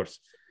becoming worse.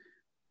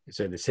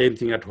 So the same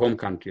thing at home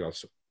country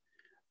also.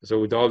 So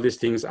with all these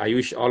things, I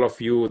wish all of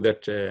you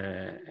that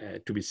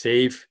to be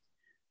safe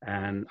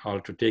and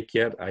all to take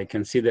care. I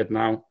can see that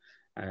now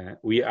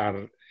we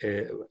are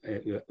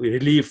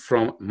relieved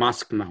from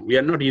mask now. We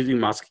are not using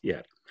mask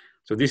here.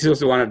 So this is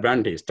also one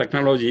advantage.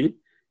 Technology,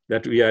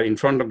 that we are in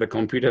front of the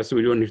computer, so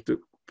we don't need to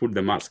put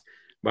the mask.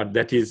 But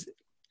that is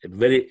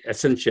very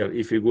essential.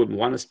 If you go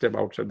one step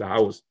outside the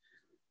house,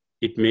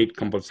 it made it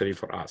compulsory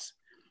for us.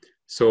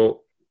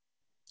 So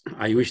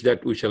I wish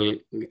that we shall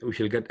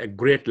get a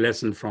great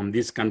lesson from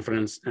this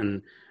conference,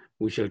 and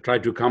we shall try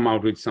to come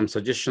out with some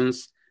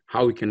suggestions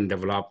how we can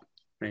develop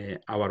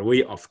our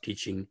way of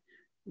teaching,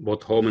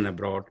 both home and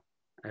abroad,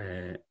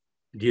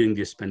 during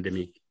this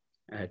pandemic,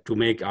 to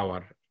make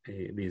our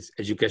this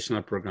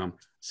educational program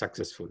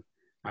successful.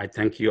 I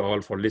thank you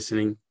all for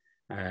listening.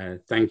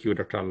 Thank you,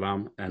 Dr.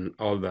 Alam, and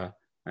all the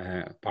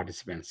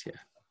participants here.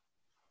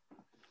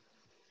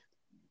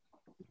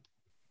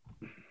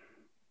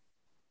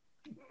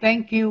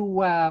 Thank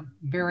you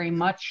very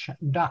much,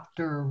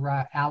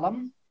 Dr.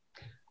 Alam,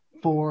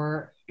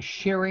 for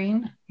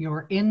sharing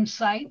your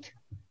insight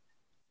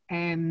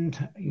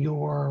and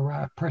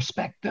your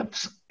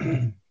perspectives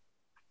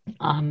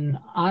on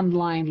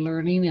online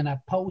learning in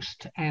a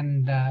post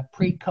and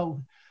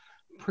pre-COVID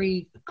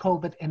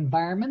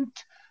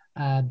environment.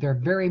 They're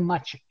very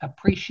much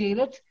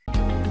appreciated.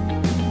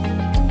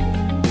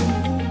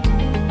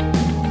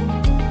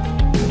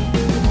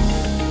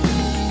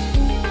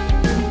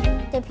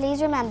 So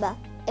please remember,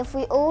 if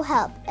we all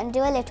help and do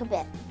a little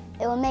bit,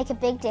 it will make a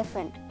big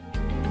difference.